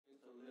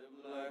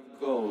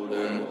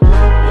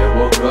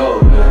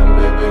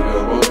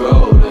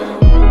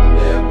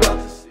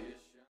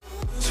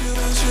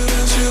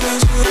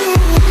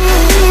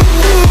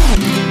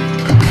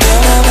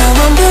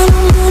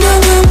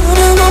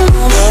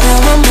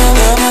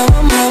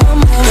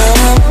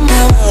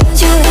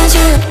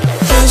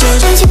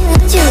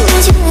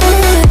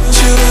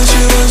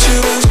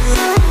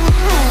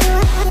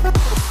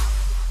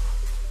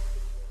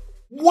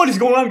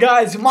going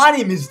on, guys? My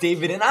name is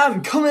David and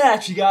I'm coming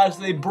at you guys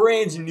with a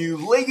brand new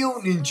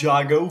LEGO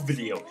Ninjago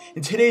video.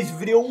 In today's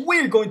video,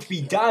 we're going to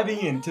be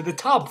diving into the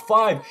top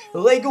 5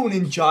 LEGO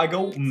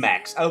Ninjago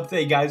mechs. I hope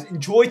that you guys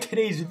enjoyed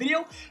today's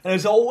video, and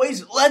as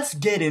always, let's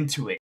get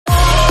into it.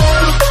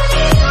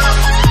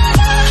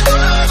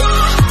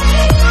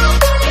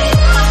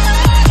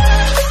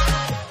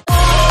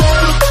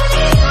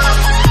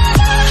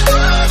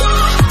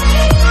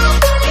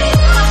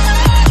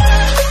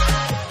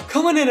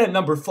 Coming in at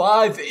number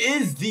 5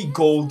 is the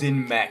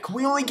Golden Mech.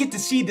 We only get to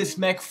see this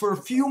mech for a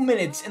few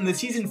minutes in the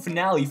season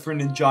finale for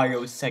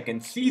Ninjago's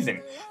second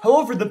season.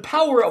 However, the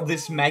power of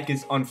this mech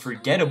is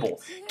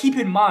unforgettable. Keep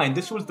in mind,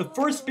 this was the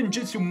first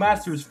Spinjitzu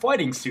Master's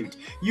fighting suit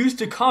used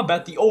to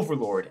combat the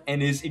Overlord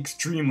and is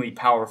extremely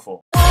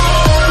powerful.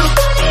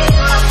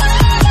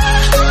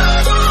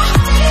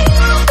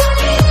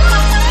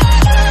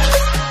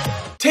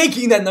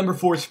 Taking that number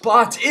 4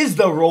 spot is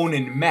the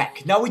Ronin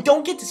mech. Now, we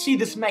don't get to see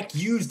this mech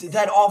used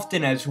that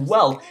often as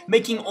well,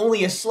 making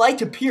only a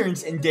slight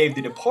appearance in Dave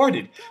the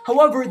Departed.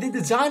 However, the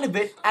design of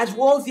it, as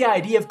well as the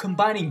idea of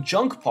combining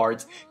junk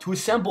parts to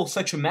assemble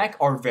such a mech,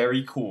 are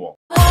very cool.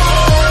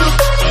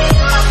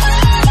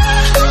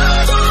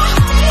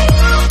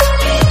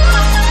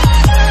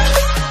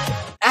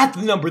 At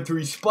the number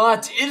 3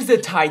 spot is the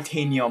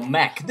Titanium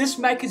mech. This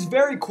mech is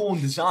very cool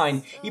in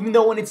design, even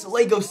though in its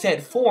LEGO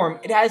set form,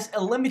 it has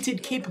a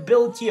limited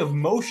capability of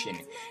motion.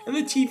 In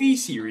the TV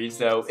series,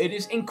 though, it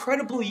is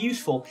incredibly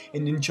useful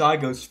in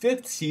Ninjago's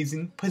 5th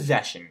season,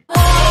 Possession.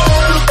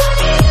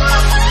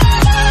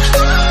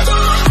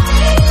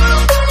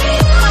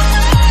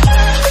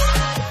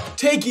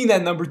 Taking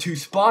that number 2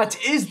 spot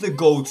is the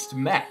Ghost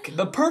Mech.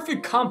 The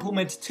perfect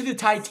complement to the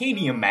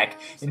Titanium mech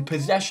in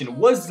Possession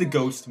was the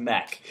Ghost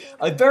Mech.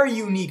 A very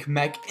unique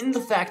mech in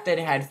the fact that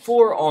it had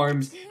 4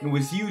 arms and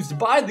was used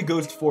by the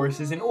Ghost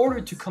Forces in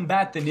order to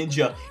combat the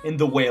ninja in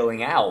the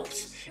Wailing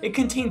Alps. It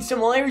contains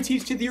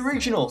similarities to the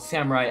original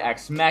Samurai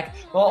X mech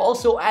while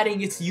also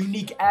adding its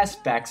unique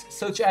aspects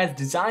such as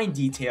design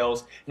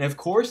details and of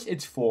course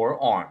its 4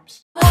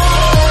 arms.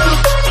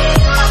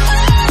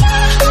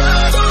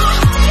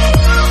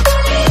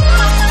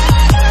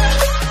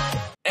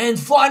 And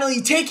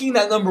finally, taking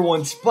that number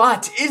 1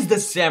 spot is the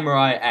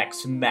Samurai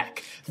X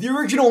mech. The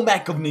original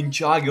mech of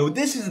Ninjago,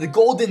 this is the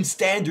golden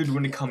standard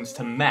when it comes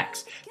to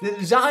mechs. The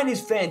design is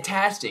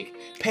fantastic,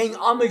 paying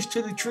homage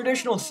to the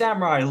traditional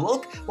samurai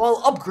look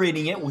while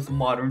upgrading it with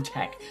modern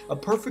tech. A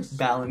perfect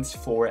balance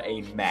for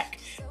a mech.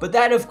 But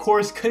that of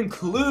course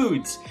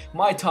concludes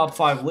my top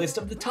 5 list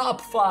of the top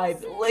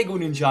 5 LEGO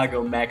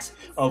Ninjago mechs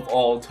of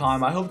all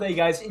time. I hope that you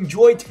guys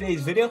enjoyed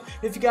today's video.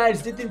 If you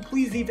guys did, then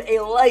please leave a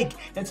like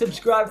and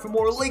subscribe for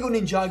more LEGO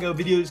Ninjago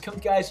videos coming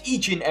to you guys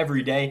each and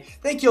every day.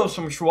 Thank you all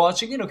so much for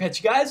watching, and I'll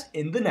catch you guys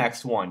in the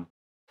next one.